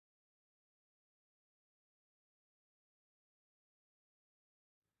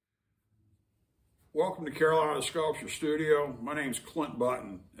Welcome to Carolina Sculpture Studio. My name is Clint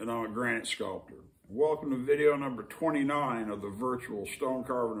Button and I'm a granite sculptor. Welcome to video number 29 of the Virtual Stone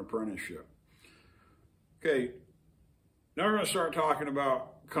Carving Apprenticeship. Okay, now we're going to start talking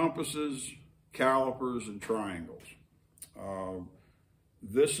about compasses, calipers, and triangles.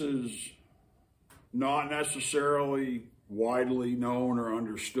 This is not necessarily widely known or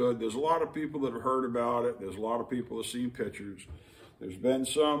understood. There's a lot of people that have heard about it. There's a lot of people that have seen pictures. There's been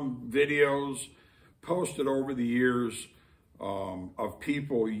some videos posted over the years of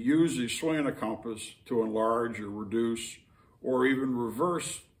people swinging a compass to enlarge or reduce or even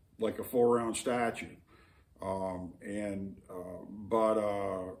reverse like a 4-round statue. But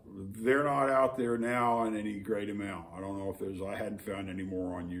they're not out there now in any great amount. I don't know if I hadn't found any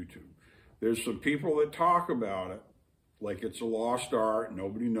more on YouTube. There's some people that talk about it like it's a lost art,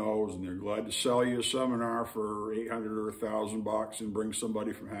 nobody knows, and they're glad to sell you a seminar for $800 or $1,000 and bring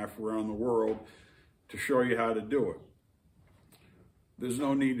somebody from halfway around the world to show you how to do it. There's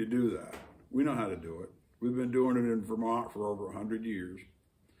no need to do that. We know how to do it. We've been doing it in Vermont for over 100 years.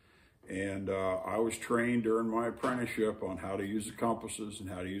 And I was trained during my apprenticeship on how to use the compasses and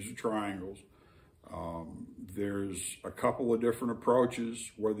how to use the triangles. There's a couple of different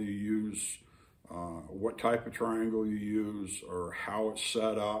approaches, whether you use what type of triangle you use or how it's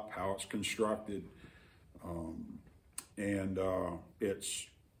set up, how it's constructed.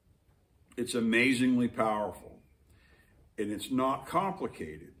 It's amazingly powerful, and it's not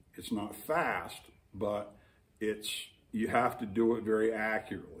complicated. It's not fast, but you have to do it very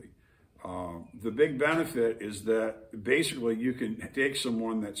accurately. The big benefit is that basically you can take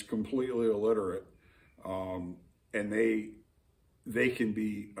someone that's completely illiterate, and they can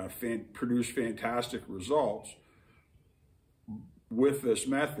produce fantastic results with this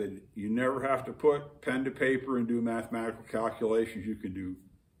method. You never have to put pen to paper and do mathematical calculations. You can do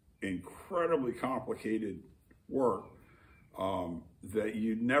incredibly complicated work that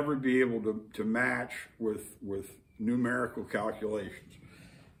you'd never be able to match with numerical calculations.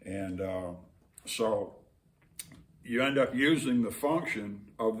 And so you end up using the function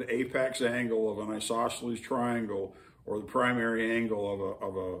of the apex angle of an isosceles triangle or the primary angle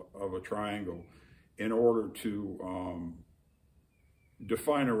of a triangle in order to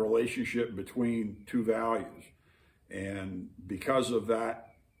define a relationship between two values. And because of that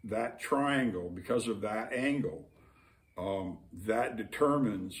triangle, because of that angle, that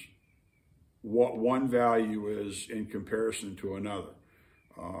determines what one value is in comparison to another.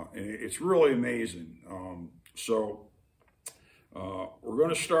 And it's really amazing. We're going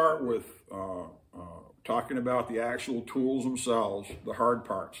to start with talking about the actual tools themselves, the hard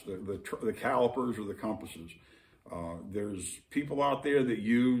parts, the calipers or the compasses. There's people out there that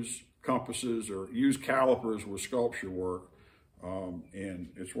use compasses or use calipers with sculpture work. And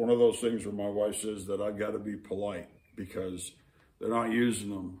it's one of those things where my wife says that I've got to be polite because they're not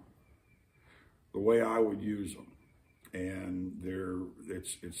using them the way I would use them. And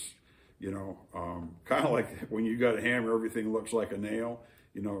it's kind of like when you got a hammer, everything looks like a nail.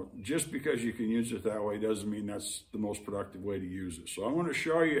 Just because you can use it that way doesn't mean that's the most productive way to use it. So I'm going to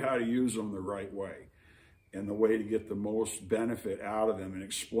show you how to use them the right way and the way to get the most benefit out of them and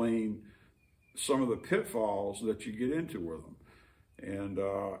explain some of the pitfalls that you get into with them.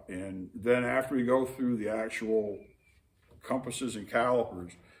 And then after we go through the actual compasses and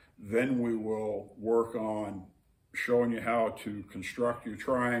calipers, then we will work on showing you how to construct your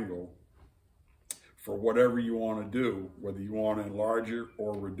triangle for whatever you want to do, whether you want to enlarge it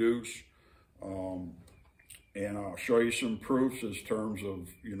or reduce. And I'll show you some proofs as terms of,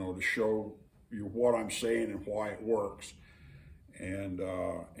 to show you what I'm saying and why it works. And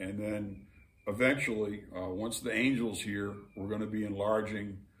then eventually, once the angel's here, we're going to be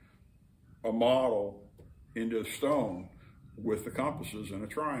enlarging a model into stone with the compasses and a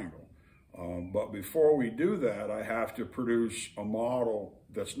triangle. But before we do that, I have to produce a model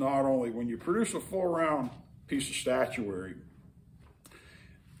that's not only, when you produce a full round piece of statuary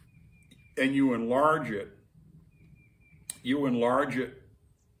and you enlarge it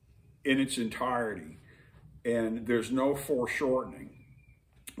in its entirety, and there's no foreshortening.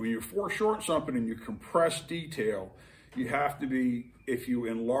 When you foreshorten something and you compress detail, you have to be, if you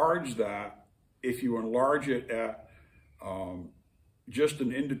enlarge it at just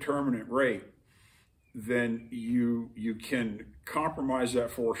an indeterminate rate, then you can compromise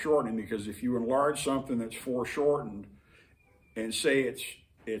that foreshortening, because if you enlarge something that's foreshortened and say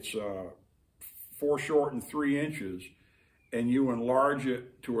it's foreshortened 3 inches and you enlarge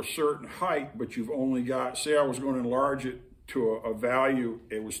it to a certain height, but you've only got, say I was going to enlarge it to a value,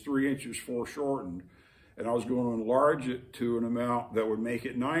 it was 3 inches foreshortened, and I was going to enlarge it to an amount that would make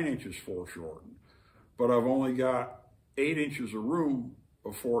it 9 inches foreshortened. but I've only got 8 inches of room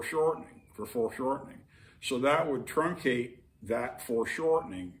of foreshortening. So that would truncate that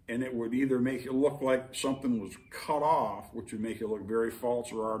foreshortening, and it would either make it look like something was cut off, which would make it look very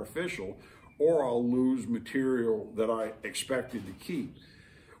false or artificial, or I'll lose material that I expected to keep.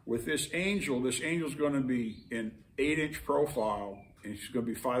 With this angel's going to be an 8-inch profile, and she's going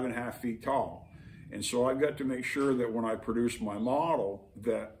to be 5.5 feet tall. And so I've got to make sure that when I produce my model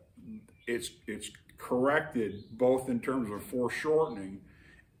that it's corrected both in terms of foreshortening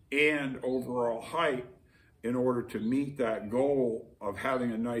and overall height in order to meet that goal of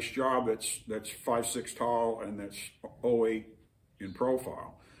having a nice job that's 5'6" tall and that's 0.8 in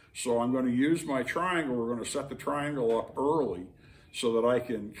profile. So I'm going to use my triangle. We're going to set the triangle up early so that I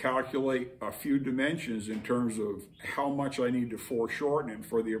can calculate a few dimensions in terms of how much I need to foreshorten it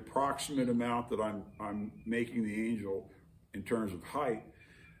for the approximate amount that I'm making the angel in terms of height.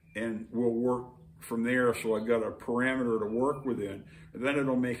 And we'll work from there, so I've got a parameter to work within. And then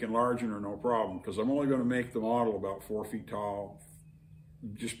it'll make enlarging or no problem, because I'm only going to make the model about 4 feet tall,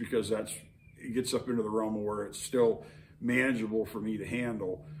 just because it gets up into the realm where it's still manageable for me to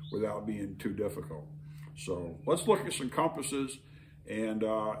handle without being too difficult. So let's look at some compasses, and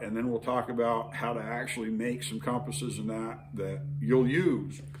then we'll talk about how to actually make some compasses and that you'll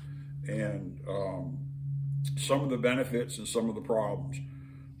use, and some of the benefits and some of the problems.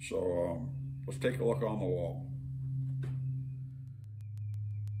 So let's take a look on the wall.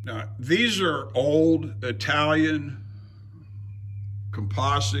 Now, these are old Italian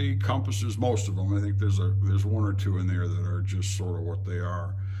Compassi compasses, most of them. I think there's 1 or 2 in there that are just sort of what they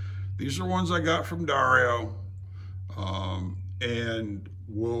are. These are ones I got from Dario, and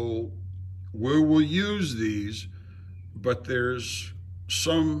we will use these, but there's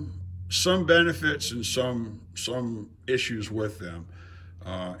some benefits and some issues with them,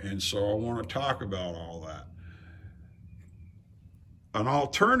 and so I want to talk about all that. An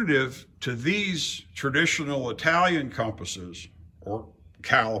alternative to these traditional Italian compasses, or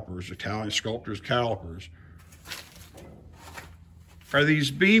calipers, Italian sculptors' calipers, are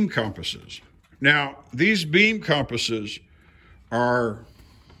these beam compasses. Now, these beam compasses are,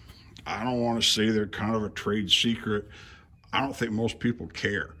 I don't want to say they're kind of a trade secret. I don't think most people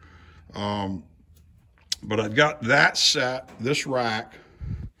care. But I've got that set, this rack,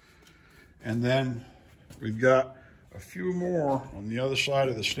 and then we've got a few more on the other side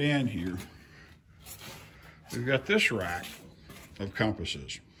of the stand here. We've got this rack of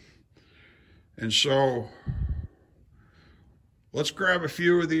compasses. And so let's grab a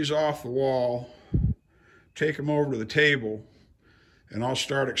few of these off the wall, take them over to the table, and I'll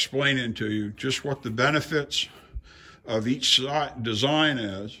start explaining to you just what the benefits of each design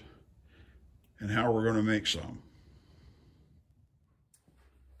is and how we're going to make some.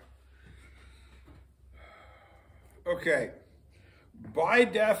 Okay, by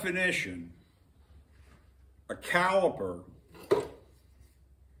definition, a caliper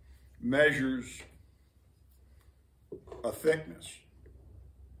measures a thickness,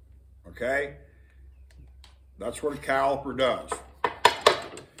 okay? That's what a caliper does.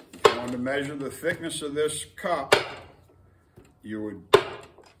 If you wanted to measure the thickness of this cup, you would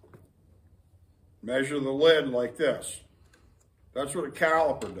measure the lid like this. That's what a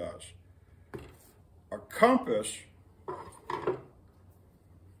caliper does. A compass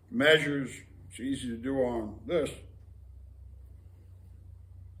measures, it's easy to do on this,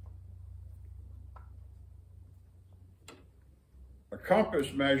 a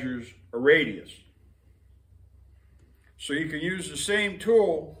compass measures a radius. So you can use the same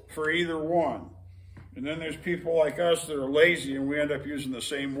tool for either one. And then there's people like us that are lazy and we end up using the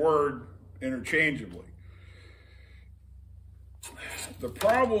same word interchangeably. The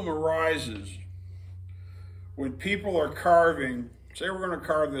problem arises when people are carving. Say we're going to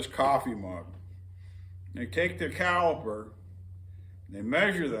carve this coffee mug. They take their caliper, they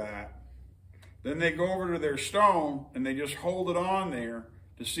measure that, then they go over to their stone and they just hold it on there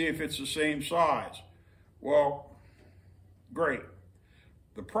to see if it's the same size. Well, great.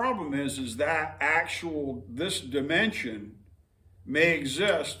 The problem is that this dimension may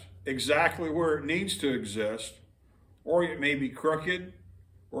exist exactly where it needs to exist, or it may be crooked,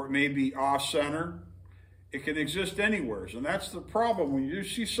 or it may be off-center. It can exist anywhere, and that's the problem. When you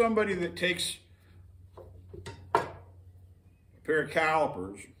see somebody that takes a pair of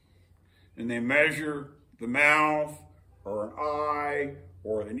calipers and they measure the mouth or an eye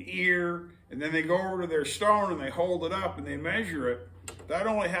or an ear, and then they go over to their stone and they hold it up and they measure it, that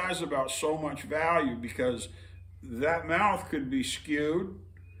only has about so much value, because that mouth could be skewed,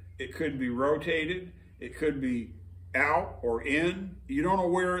 it could be rotated, it could be out or in. You don't know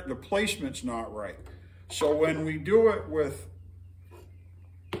where the placement's not right. So when we do it with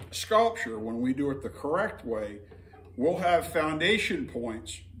sculpture, when we do it the correct way, we'll have foundation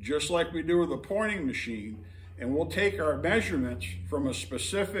points, just like we do with a pointing machine, and we'll take our measurements from a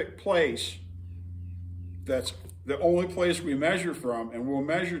specific place that's the only place we measure from, and we'll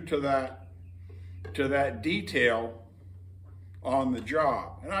measure to that detail on the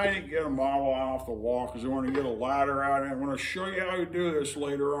job. And I didn't get a model off the wall because I want to get a ladder out, and I want to show you how to do this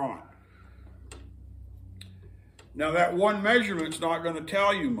later on. Now that one measurement's not going to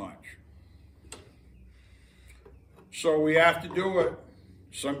tell you much. So we have to do it.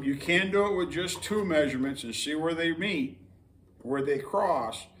 You can do it with just two measurements and see where they meet, where they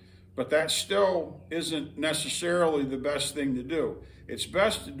cross, but that still isn't necessarily the best thing to do. It's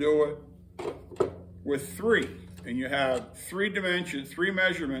best to do it with three, and you have three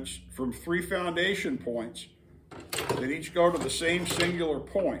measurements from three foundation points that each go to the same singular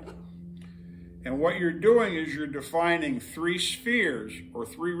point. And what you're doing is you're defining three spheres or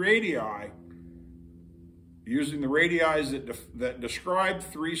three radii, using the radii that describe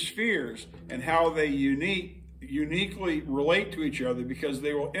three spheres and how they uniquely relate to each other, because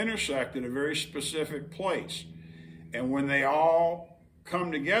they will intersect at a very specific place. And when they all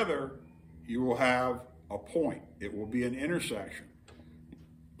come together, you will have a point. It will be an intersection.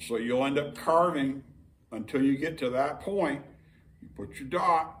 So you'll end up carving until you get to that point. You put your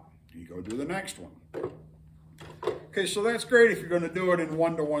dot, you go do the next one. Okay, so that's great if you're going to do it in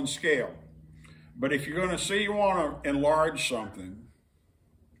 1-to-1 scale. But if you're going to say you want to enlarge something,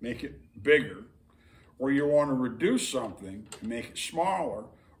 make it bigger, or you want to reduce something and make it smaller,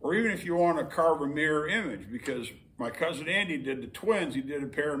 or even if you want to carve a mirror image, because my cousin Andy did the twins, he did a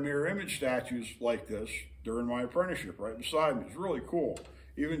pair of mirror image statues like this during my apprenticeship right beside me. It's really cool.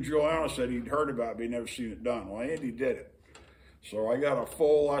 Even Giuliano said he'd heard about it, but he'd never seen it done. Well, Andy did it. So I got a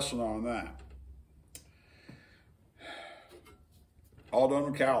full lesson on that. All done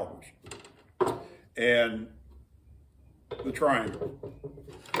with calipers. And the triangle.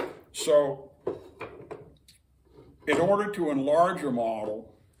 So in order to enlarge a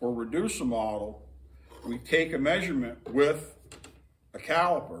model or reduce a model, we take a measurement with a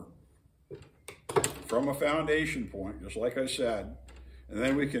caliper from a foundation point, just like I said, and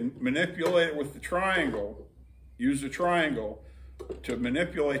then we can manipulate it with the triangle, use the triangle to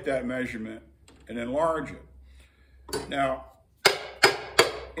manipulate that measurement and enlarge it. Now,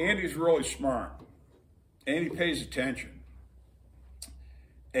 Andy's really smart. Andy pays attention.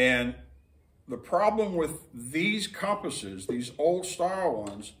 And the problem with these compasses, these old style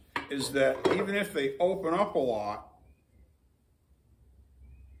ones, is that even if they open up a lot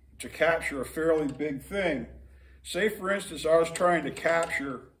to capture a fairly big thing, say for instance I was trying to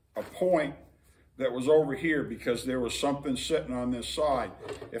capture a point that was over here because there was something sitting on this side.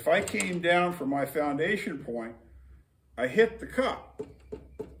 If I came down from my foundation point, I hit the cup,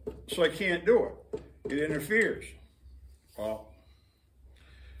 so I can't do it. It interferes. Well,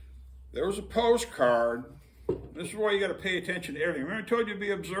 there was a postcard. This is why you got to pay attention to everything. Remember I told you to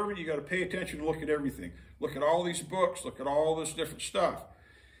be observant? You got to pay attention and look at everything. Look at all these books. Look at all this different stuff.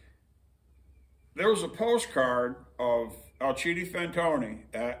 There was a postcard of Alcide Fantoni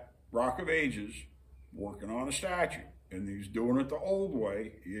at Rock of Ages working on a statue. And he's doing it the old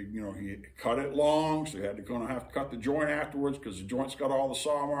way. He cut it long, so he had to have to cut the joint afterwards because the joint's got all the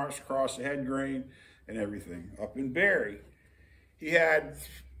saw marks across the head grain and everything. Up in Barrie, he had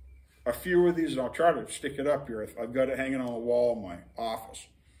a few of these, and I'll try to stick it up here. I've got it hanging on the wall in my office.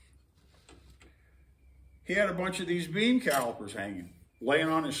 He had a bunch of these beam calipers hanging, laying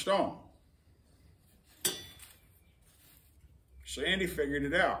on his stone. So Andy figured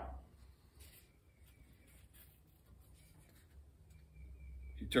it out.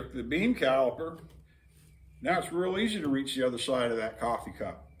 He took the beam caliper. Now it's real easy to reach the other side of that coffee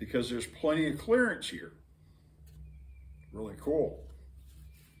cup because there's plenty of clearance here. Really cool.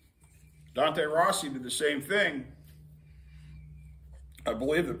 Dante Rossi did the same thing. I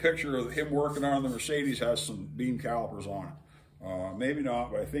believe the picture of him working on the Mercedes has some beam calipers on it. Maybe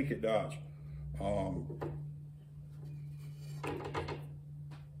not, but I think it does.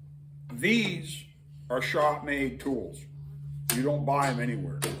 These are shop-made tools. You don't buy them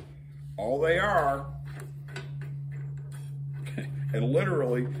anywhere. All they are, and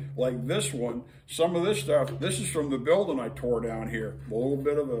literally, like this one, some of this stuff, this is from the building I tore down here. A little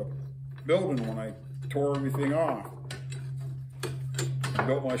bit of a building when I tore everything off. I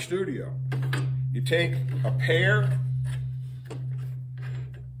built my studio. You take a pair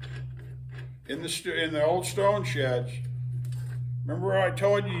in the old stone sheds. Remember I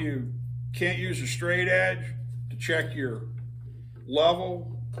told you can't use a straight edge to check your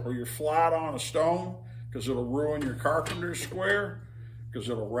level or your flat on a stone? because it'll ruin your carpenter's square, because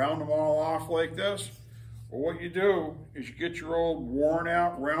it'll round them all off like this. Well, what you do is you get your old worn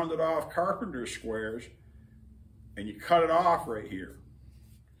out, rounded off carpenter's squares, and you cut it off right here.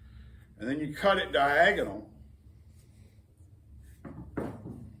 And then you cut it diagonal,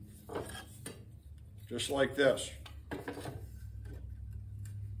 just like this.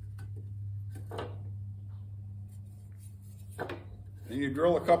 Then you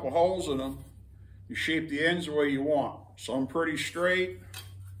drill a couple holes in them. You shape the ends the way you want. Some pretty straight,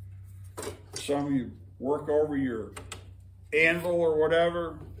 some you work over your anvil or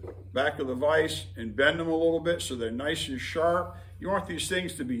whatever, back of the vise, and bend them a little bit so they're nice and sharp. You want these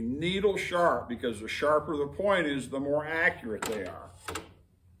things to be needle sharp, because the sharper the point is, the more accurate they are.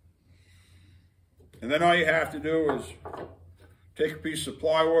 And then all you have to do is take a piece of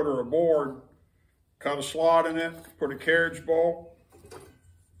plywood or a board, cut a slot in it, put a carriage bolt,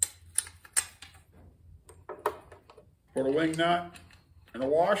 put a wing nut and a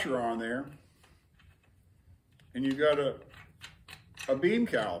washer on there, and you got a beam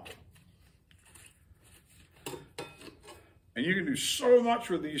caliper. And you can do so much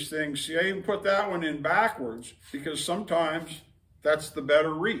with these things. See, I even put that one in backwards, because sometimes that's the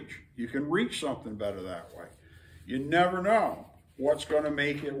better reach. You can reach something better that way. You never know what's going to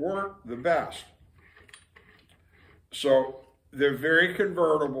make it work the best. So they're very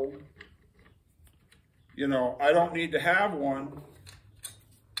convertible. You know, I don't need to have one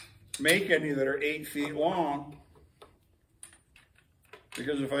make any that are 8 feet long,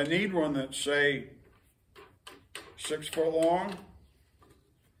 because if I need one that's, say, 6 foot long,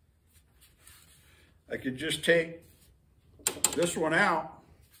 I could just take this one out,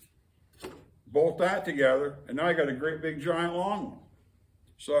 bolt that together, and now I got a great big giant long one.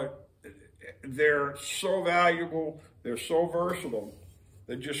 So they're so valuable, they're so versatile,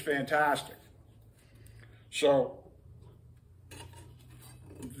 they're just fantastic. So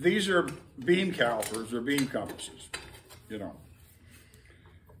these are beam calipers or beam compasses, you know.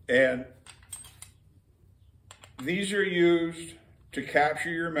 And these are used to capture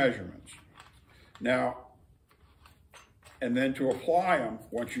your measurements. Now, and then to apply them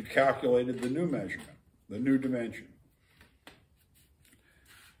once you've calculated the new measurement, the new dimension.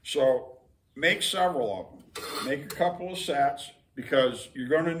 So make several of them. Make a couple of sets, because you're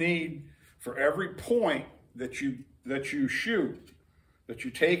going to need, for every point that you shoot, that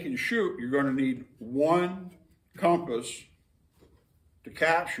you take and shoot, you're going to need one compass to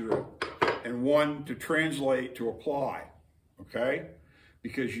capture it and one to translate to apply, okay?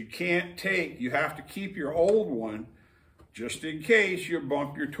 Because you can't take, you have to keep your old one just in case you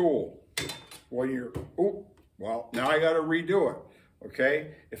bump your tool. Well, well, now I got to redo it,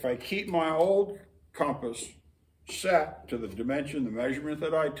 okay? If I keep my old compass set to the dimension, the measurement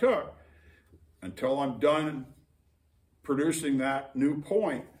that I took, until I'm done producing that new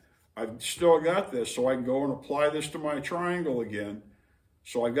point, I've still got this, so I can go and apply this to my triangle again.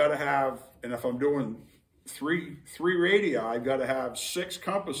 So I've got to have, and if I'm doing three radii, I've got to have 6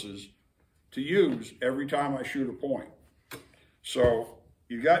 compasses to use every time I shoot a point. So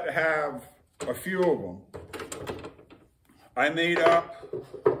you got to have a few of them. I made up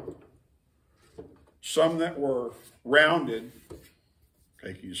some that were rounded.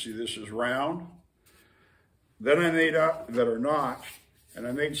 Okay, can you see this is round? Then I made up that are notched, and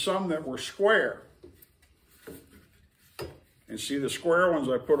I made some that were square. And see, the square ones,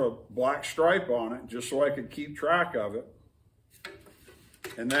 I put a black stripe on it just so I could keep track of it.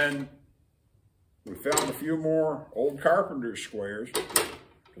 And then we found a few more old carpenter squares,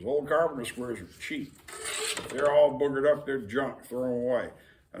 because old carpenter squares are cheap. They're all boogered up, they're junk, throw them away.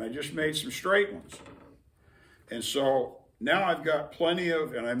 And I just made some straight ones. And so now I've got plenty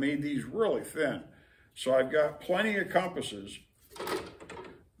of, and I made these really thin, so I've got plenty of compasses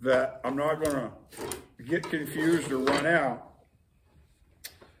that I'm not going to get confused or run out.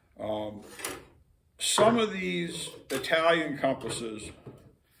 Some of these Italian compasses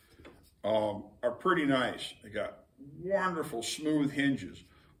are pretty nice. They got wonderful smooth hinges.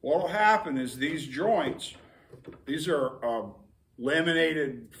 What will happen is these joints, these are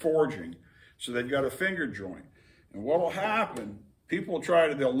laminated forging, so they've got a finger joint. And what will happen, people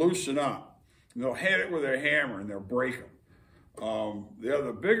they'll loosen up, and they'll hit it with their hammer and they'll break them. The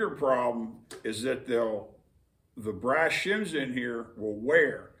other bigger problem is that the brass shims in here will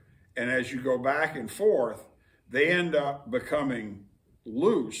wear. And as you go back and forth, they end up becoming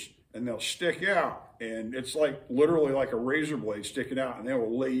loose and they'll stick out. And it's like literally like a razor blade sticking out, and they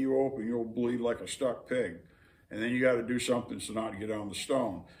will lay you open. You'll bleed like a stuck pig. And then you got to do something so not to get on the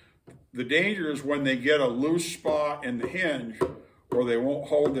stone. The danger is when they get a loose spot in the hinge, or they won't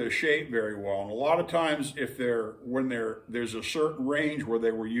hold their shape very well. And a lot of times there's a certain range where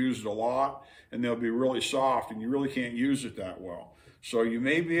they were used a lot and they'll be really soft and you really can't use it that well. So you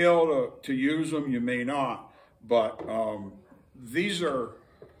may be able to use them, you may not, but these are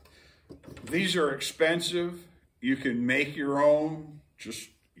expensive. You can make your own,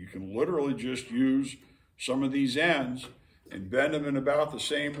 you can literally just use some of these ends and bend them in about the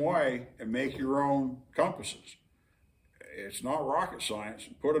same way and make your own compasses. It's not rocket science.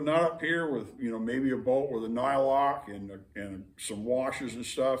 Put a nut up here with, maybe a bolt with a nylock and some washers and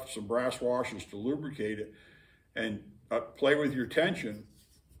stuff, some brass washers to lubricate it, and play with your tension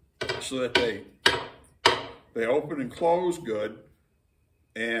so that they open and close good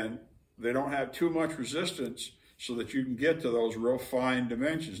and they don't have too much resistance so that you can get to those real fine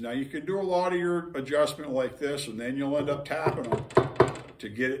dimensions. Now you can do a lot of your adjustment like this and then you'll end up tapping them to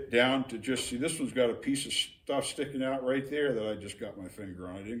get it down to just, see, this one's got a piece of stuff sticking out right there that I just got my finger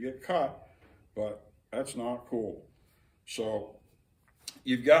on. I didn't get cut, but that's not cool. So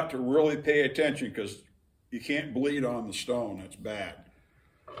you've got to really pay attention because you can't bleed on the stone. That's bad.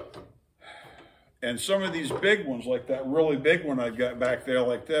 And some of these big ones, like that really big one I've got back there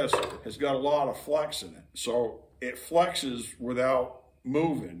like this, has got a lot of flex in it. So it flexes without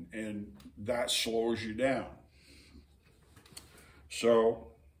moving, and that slows you down. So,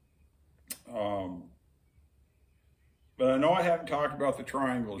 but I know I haven't talked about the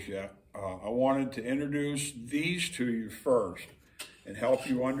triangles yet. I wanted to introduce these to you first and help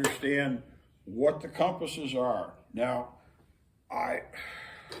you understand what the compasses are. Now,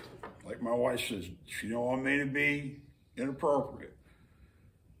 like my wife says, she know I may be inappropriate.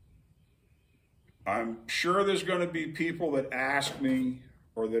 I'm sure there's going to be people that ask me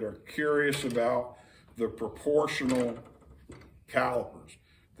or that are curious about the proportional calipers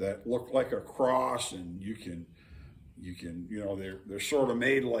that look like a cross, and you can, they're sort of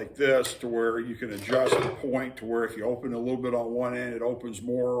made like this to where you can adjust the point to where if you open a little bit on one end, it opens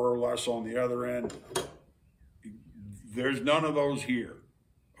more or less on the other end. There's none of those here,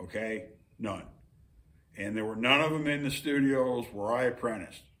 okay? None. And there were none of them in the studios where I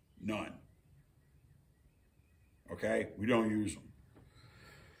apprenticed. None. Okay? We don't use them.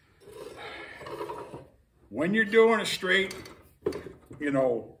 When you're doing a straight,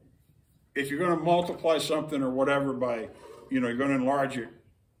 if you're going to multiply something or whatever by, you're going to enlarge it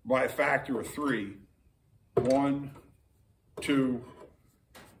by a factor of 3. 1, 2,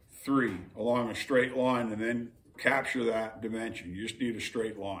 3 along a straight line, and then capture that dimension. You just need a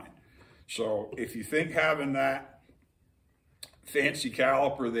straight line. So if you think having that fancy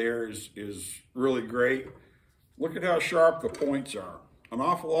caliper there is really great, look at how sharp the points are. An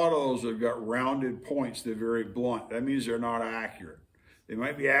awful lot of those have got rounded points. They're very blunt. That means they're not accurate. They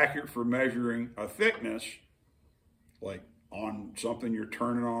might be accurate for measuring a thickness, like on something you're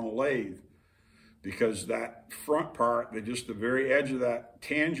turning on a lathe, because that front part, the very edge of that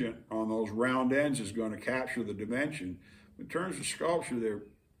tangent on those round ends is going to capture the dimension. In terms of sculpture, they're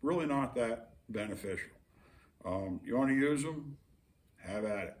really not that beneficial. You want to use them? Have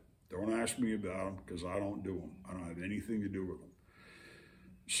at it. Don't ask me about them because I don't do them. I don't have anything to do with them.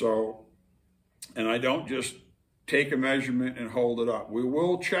 So, and I don't just take a measurement and hold it up. We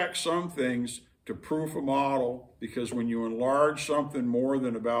will check some things to proof a model, because when you enlarge something more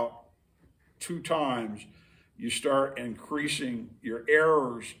than about 2 times, you start increasing, your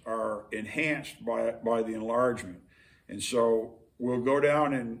errors are enhanced by the enlargement. And so we'll go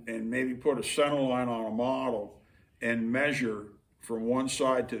down and maybe put a center line on a model and measure from one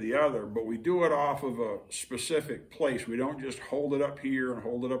side to the other, but we do it off of a specific place. We don't just hold it up here and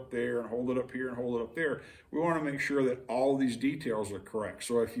hold it up there and hold it up here and hold it up there. We want to make sure that all these details are correct.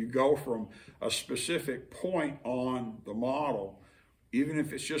 So if you go from a specific point on the model, even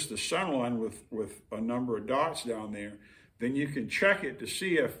if it's just a center line with a number of dots down there, then you can check it to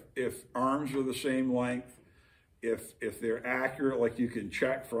see if arms are the same length, if they're accurate. Like you can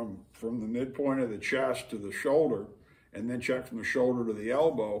check from the midpoint of the chest to the shoulder, and then check from the shoulder to the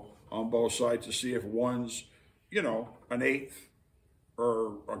elbow on both sides to see if one's, an eighth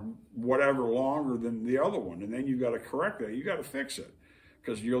or whatever longer than the other one. And then you've got to correct that. You got to fix it,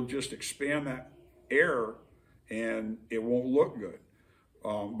 because you'll just expand that error and it won't look good.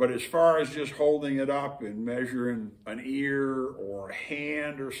 But as far as just holding it up and measuring an ear or a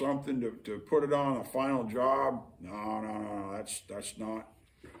hand or something to put it on a final job, no, that's not.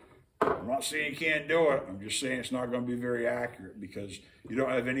 I'm not saying you can't do it. I'm just saying it's not going to be very accurate, because you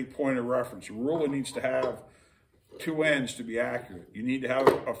don't have any point of reference. A ruler needs to have 2 ends to be accurate. You need to have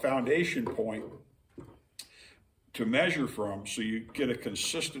a foundation point to measure from so you get a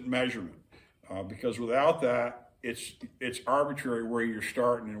consistent measurement, because without that, it's arbitrary where you're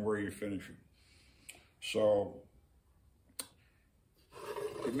starting and where you're finishing. So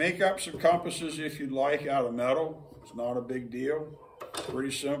you make up some compasses if you'd like out of metal. It's not a big deal.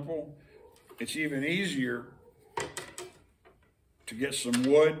 Pretty simple. It's even easier to get some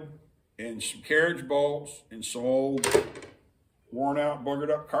wood and some carriage bolts and some old worn out,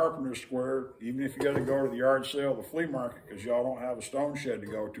 boogered up carpenter square, even if you got to go to the yard sale, the flea market, because y'all don't have a stone shed to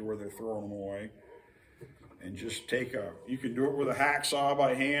go to where they're throwing them away. And just you can do it with a hacksaw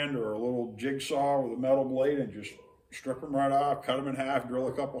by hand or a little jigsaw with a metal blade and just strip them right off, cut them in half, drill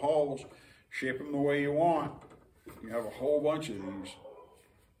a couple holes, shape them the way you want. You have a whole bunch of these.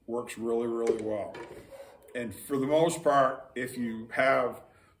 Works really, really well. And for the most part, if you have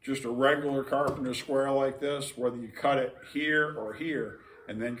just a regular carpenter square like this, whether you cut it here or here,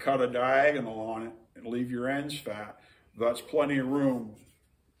 and then cut a diagonal on it and leave your ends fat, that's plenty of room.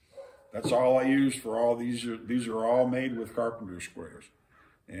 That's all I use for all these. These are all made with carpenter squares.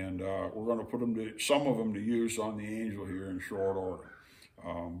 And we're going to put some of them to use on the Angel here in short order.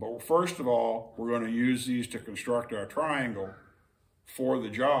 But first of all, we're going to use these to construct our triangle for the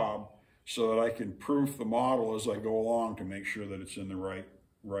job so that I can proof the model as I go along to make sure that it's in the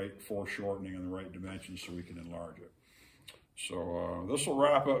right foreshortening and the right dimensions so we can enlarge it. So this will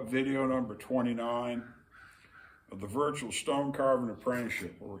wrap up video number 29 of the Virtual Stone Carving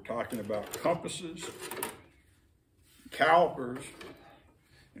Apprenticeship, where we're talking about compasses, calipers,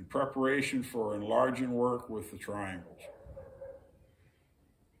 in preparation for enlarging work with the triangles.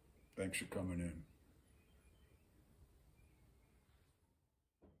 Thanks for coming in.